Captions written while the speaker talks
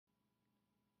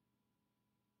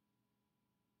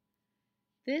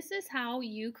This is how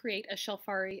you create a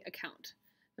Shelfari account.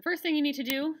 The first thing you need to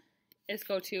do is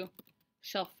go to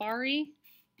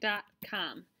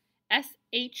shelfari.com.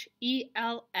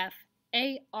 SHELFARI.com.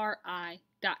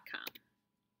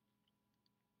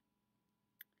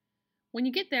 When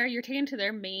you get there, you're taken to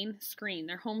their main screen,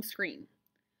 their home screen.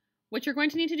 What you're going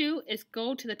to need to do is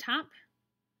go to the top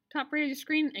right of your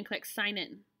screen and click sign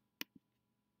in.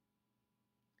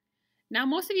 Now,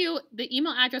 most of you, the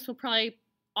email address will probably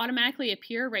automatically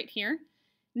appear right here.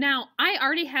 Now, I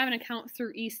already have an account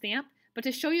through eStamp, but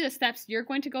to show you the steps you're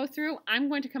going to go through, I'm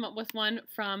going to come up with one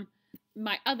from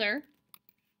my other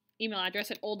email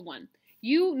address, an old one.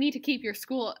 You need to keep your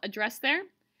school address there,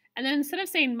 and then instead of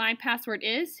saying my password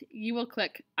is, you will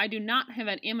click I do not have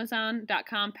an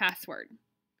Amazon.com password,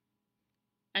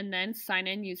 and then sign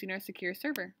in using our secure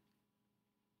server.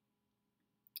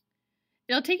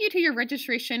 It'll take you to your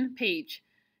registration page.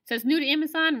 It says new to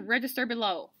Amazon, register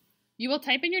below. You will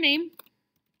type in your name.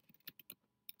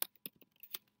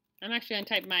 I'm actually going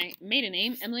to type my maiden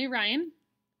name, Emily Ryan,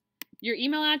 your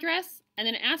email address, and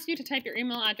then it asks you to type your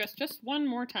email address just one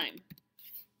more time.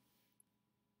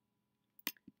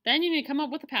 Then you need to come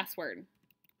up with a password.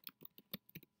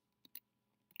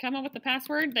 Come up with a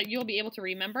password that you'll be able to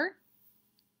remember,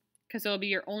 because it will be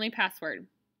your only password.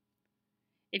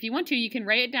 If you want to, you can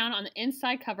write it down on the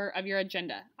inside cover of your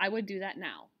agenda. I would do that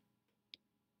now.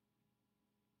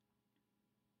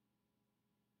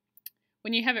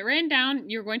 When you have it written down,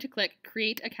 you're going to click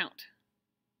Create Account.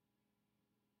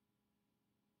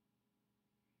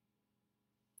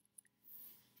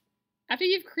 After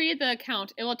you've created the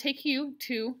account, it will take you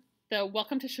to the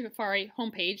Welcome to Shelfari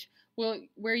homepage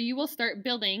where you will start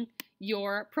building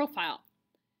your profile.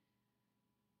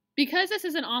 Because this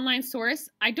is an online source,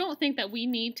 I don't think that we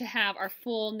need to have our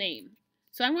full name.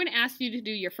 So I'm going to ask you to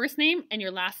do your first name and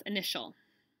your last initial.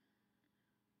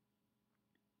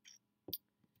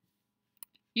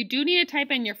 You do need to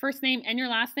type in your first name and your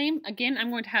last name. Again, I'm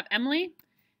going to have Emily.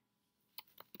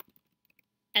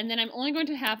 And then I'm only going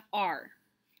to have R.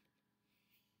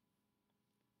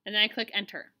 And then I click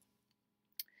Enter.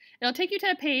 It'll take you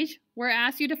to a page where it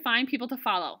asks you to find people to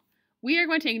follow. We are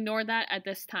going to ignore that at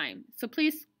this time. So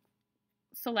please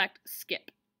select Skip.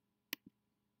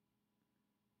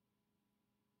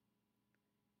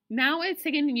 Now it's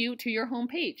taking you to your home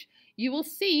page. You will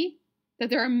see that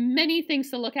there are many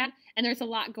things to look at and there's a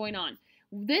lot going on.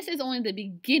 This is only the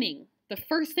beginning, the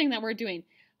first thing that we're doing.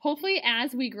 Hopefully,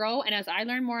 as we grow and as I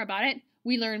learn more about it,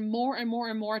 we learn more and more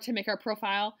and more to make our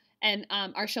profile and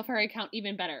our Shelfari account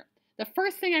even better. The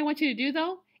first thing I want you to do,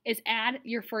 though, is add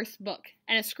your first book.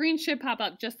 And a screen should pop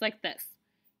up just like this.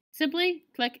 Simply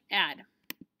click Add.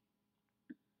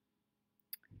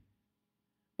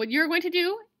 What you're going to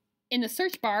do in the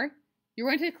search bar, you're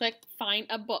going to click Find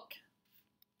a Book.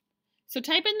 So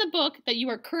type in the book that you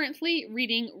are currently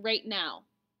reading right now.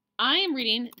 I am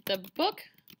reading the Book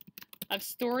of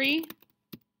Story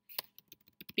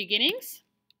Beginnings.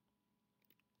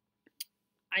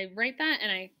 I write that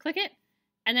and I click it,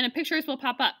 and then pictures will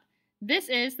pop up. This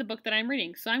is the book that I'm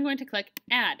reading, so I'm going to click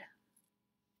Add.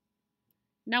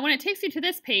 Now when it takes you to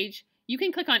this page, you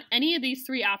can click on any of these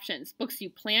three options. Books you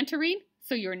plan to read,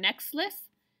 so your next list,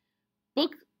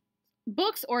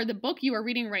 books or the book you are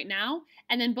reading right now,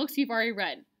 and then books you've already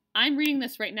read. I'm reading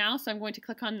this right now, so I'm going to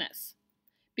click on this.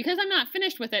 Because I'm not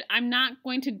finished with it, I'm not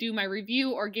going to do my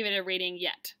review or give it a rating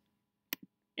yet.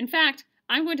 In fact,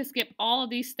 I'm going to skip all of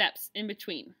these steps in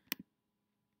between.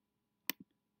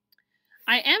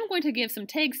 I am going to give some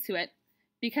tags to it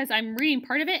because I'm reading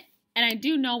part of it and I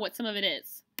do know what some of it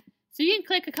is. So you can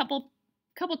click a couple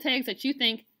tags that you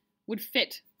think would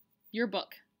fit your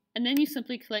book, and then you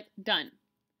simply click Done.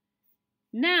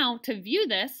 Now, to view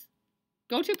this,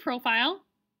 go to Profile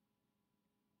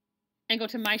and go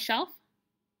to My Shelf,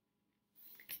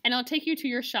 and it'll take you to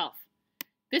your shelf.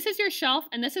 This is your shelf,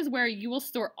 and this is where you will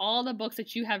store all the books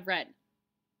that you have read.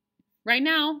 Right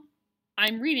now,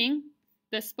 I'm reading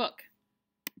this book.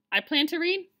 I plan to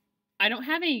read. I don't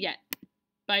have any yet,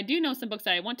 but I do know some books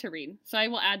that I want to read, so I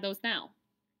will add those now.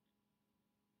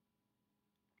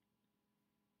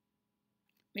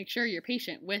 Make sure you're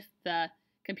patient with the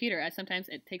computer, as sometimes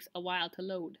it takes a while to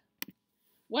load.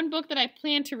 One book that I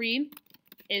plan to read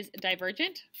is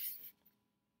Divergent.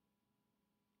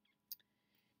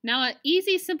 Now, an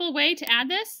easy, simple way to add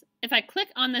this, if I click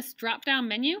on this drop-down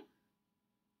menu,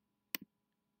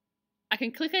 I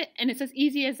can click it, and it's as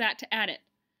easy as that to add it.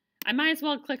 I might as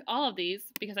well click all of these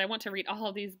because I want to read all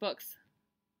of these books.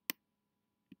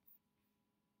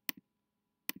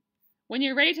 When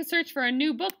you're ready to search for a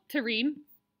new book to read,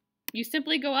 you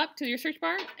simply go up to your search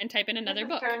bar and type in another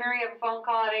book. Turner, you have a phone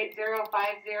call at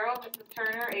 8050. Mrs.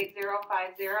 Turner,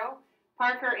 8050.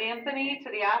 Parker Anthony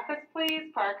to the office,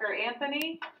 please. Parker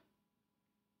Anthony.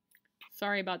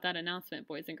 Sorry about that announcement,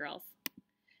 boys and girls.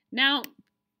 Now,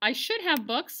 I should have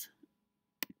books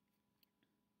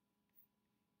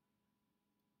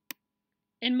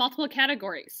in multiple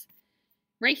categories.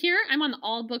 Right here, I'm on the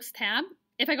All Books tab.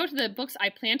 If I go to the books I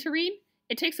plan to read,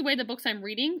 it takes away the books I'm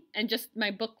reading and just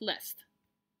my book list.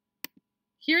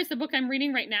 Here's the book I'm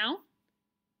reading right now.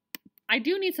 I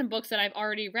do need some books that I've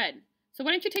already read. So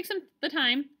why don't you take the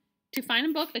time to find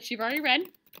a book that you've already read,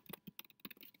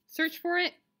 search for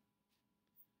it,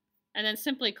 and then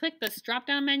simply click this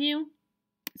drop-down menu,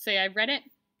 say I've read it,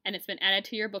 and it's been added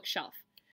to your bookshelf.